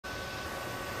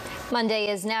Monday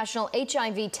is National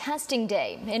HIV Testing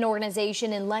Day. An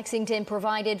organization in Lexington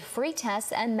provided free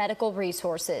tests and medical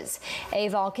resources.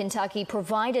 AVOL Kentucky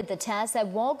provided the tests at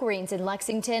Walgreens in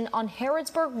Lexington on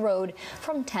Harrodsburg Road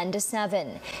from 10 to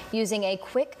 7. Using a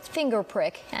quick finger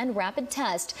prick and rapid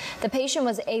test, the patient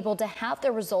was able to have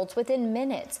their results within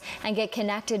minutes and get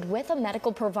connected with a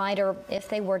medical provider if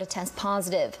they were to test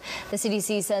positive. The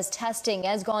CDC says testing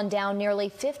has gone down nearly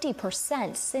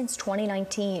 50% since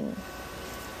 2019.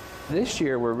 This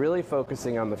year, we're really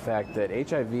focusing on the fact that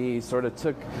HIV we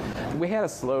had a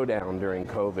slowdown during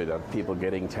COVID of people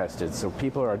getting tested, so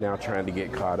people are now trying to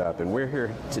get caught up, and we're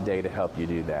here today to help you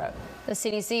do that. The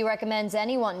CDC recommends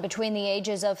anyone between the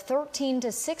ages of 13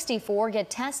 to 64 get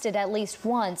tested at least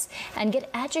once and get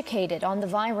educated on the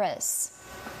virus.